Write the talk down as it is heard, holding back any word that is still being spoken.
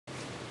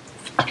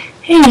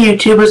Hey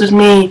YouTubers, it's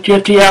me,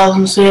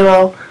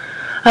 DriftyAllisonZero.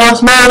 I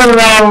was messing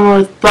around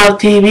with Blog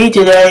TV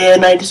today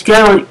and I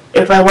discovered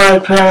if I want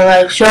to put on a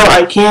live show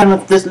I can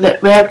with this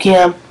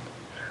webcam.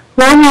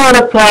 One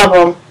other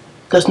problem,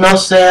 there's no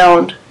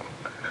sound.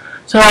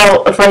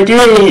 So if I do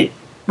a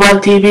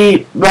Blog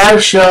TV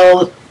live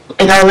show,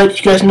 and I'll let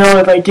you guys know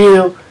if I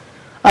do,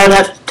 I would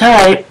have to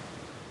type,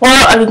 or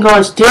I can go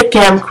on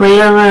Stickam, create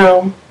a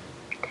room,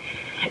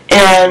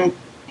 and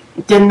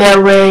then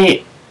that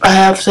way I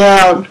have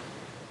sound.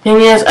 Thing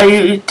is,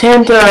 I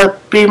tend to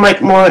be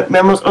like more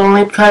members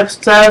only type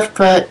stuff,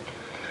 but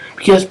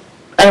because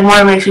I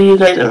want to make sure you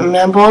guys are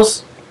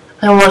members,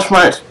 I don't want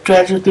to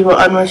transfer people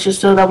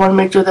unregistered. I want to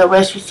make sure they're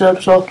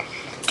registered, so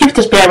keep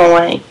the spam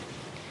away.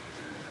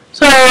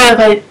 So if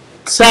I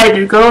decide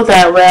to go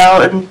that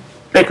route and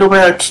like over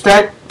a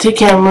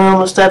Stickam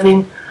room or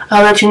stuffing,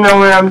 I'll let you know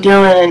what I'm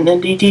doing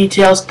and the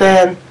details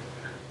then.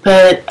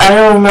 But I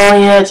don't know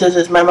yet, since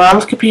it's my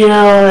mom's computer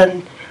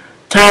and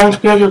time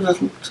schedule,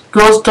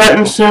 school's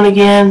starting soon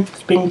again,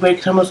 spring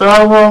break's almost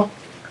over.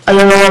 I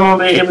don't know when I'm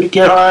going to be able to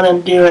get on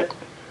and do it.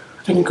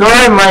 I can go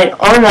on my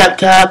own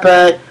laptop,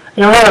 but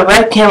I don't have a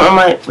webcam on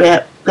my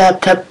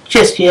laptop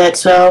just yet,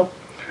 so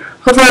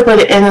hopefully by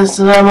the end of the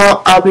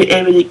summer I'll be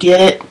able to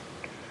get it.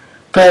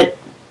 But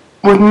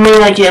with me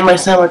not getting my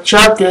summer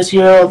job this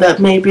year, that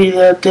may be a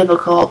little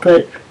difficult,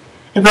 but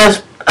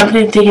if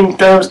I'm taking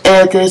those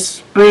at this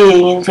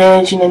spring and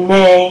finishing in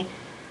May,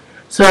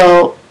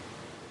 so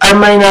I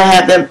might not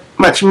have that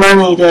much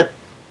money to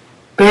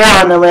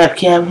bear on the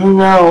webcam. Who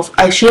knows?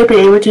 I should be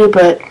able to,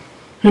 but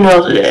who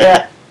knows?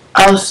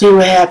 I'll see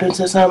what happens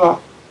this summer.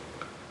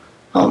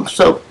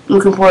 So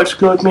looking forward to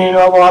school being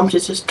over. I'm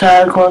just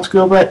tired of going to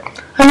school, but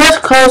I'm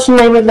not close and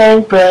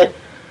everything. But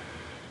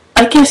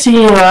I can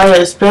see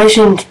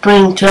especially in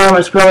spring term,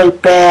 it's really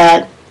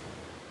bad.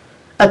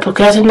 I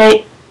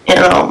procrastinate,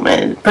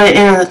 man. By the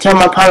end of the term,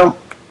 I'll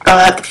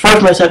have to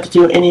force myself to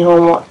do any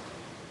homework.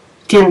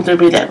 Tends to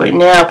be that way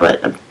now,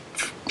 but I'm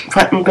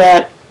front and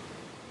back.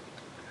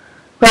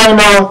 Right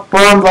now,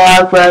 one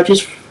vlog where I'm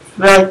just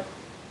like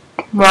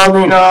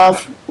rolling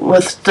off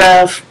with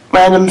stuff,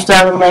 random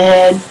stuff in my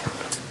head.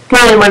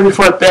 Probably right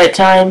before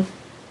bedtime.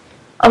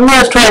 I'm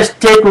gonna try to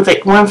stick with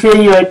like one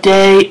video a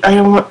day. I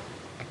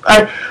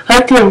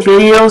like doing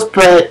videos,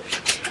 but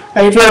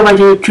I feel if I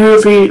do 2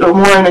 or 3 or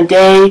more in a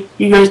day,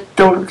 you guys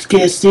don't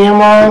get to see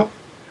them all.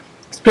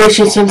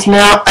 Especially since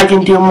now I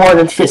can do more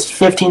than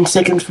 15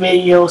 seconds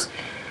videos.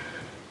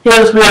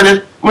 Yes,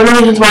 one of the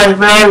reasons why I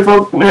very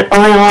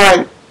early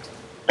on,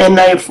 and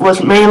I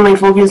was mainly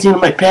focusing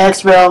on my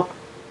pads well,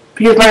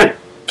 because my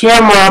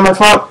camera on my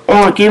phone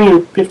only gave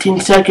me 15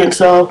 seconds,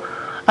 so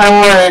I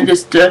wanted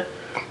just to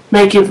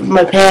make it with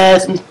my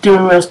pads and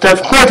doing real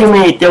stuff. According to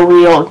me, they're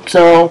real,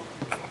 so.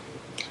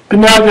 But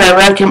now that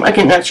I webcam, I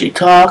can actually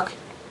talk.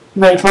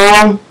 My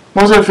phone,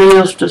 most of the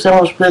videos just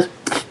almost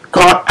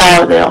gone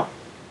out of there.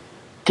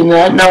 Do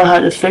not know how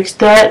to fix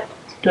that.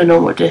 Don't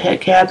know what the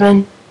heck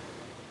happened.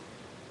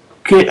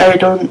 I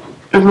don't.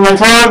 With my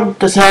phone,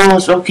 the sound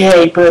was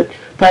okay, but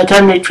by the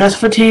time they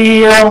transfer to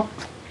you,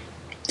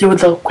 there were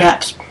the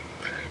craps.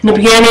 In the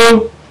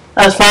beginning,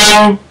 I was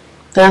fine.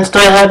 Then it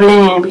started happening.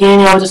 In the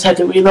beginning, I would just have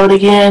to reload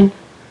again.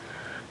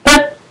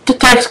 But the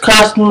text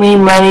cost me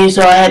money,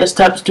 so I had to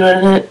stop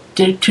doing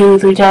it 2 or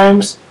 3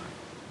 times.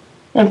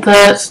 And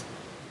plus,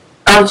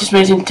 I was just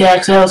missing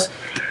text.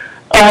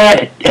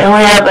 I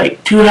only had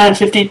like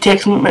 250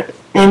 texts in,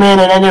 and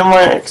I didn't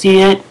want to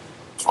exceed it.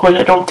 Of course,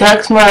 I don't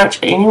text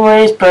much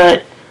anyways,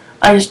 but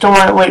I just don't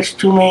want to waste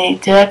too many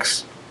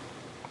texts.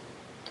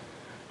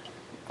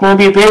 I'm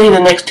going to be busy the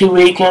next 2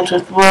 weekends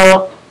with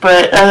work,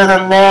 but other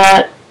than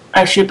that,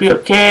 I should be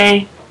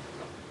okay.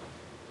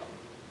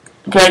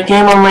 Got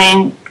Gamer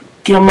Lane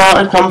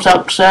Gilmore, it comes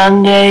out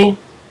Sunday.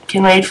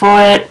 Can't wait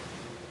for it.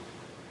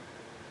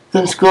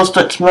 Then school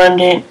starts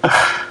Monday.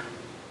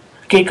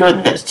 Okay,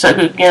 good. That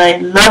sucker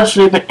again. I love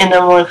sleeping in the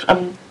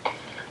morning.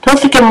 Don't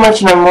think I'm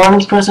much in the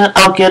morning person.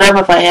 I'll get up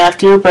if I have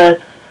to,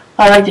 but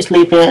I like to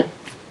sleep in.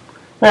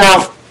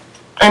 Well,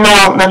 I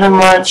know nothing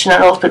much, and I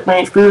don't expect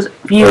many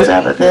views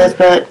out of this,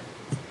 but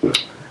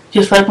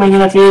just like making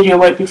a video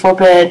right before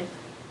bed.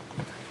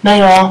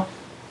 Night all.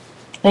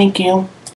 Thank you.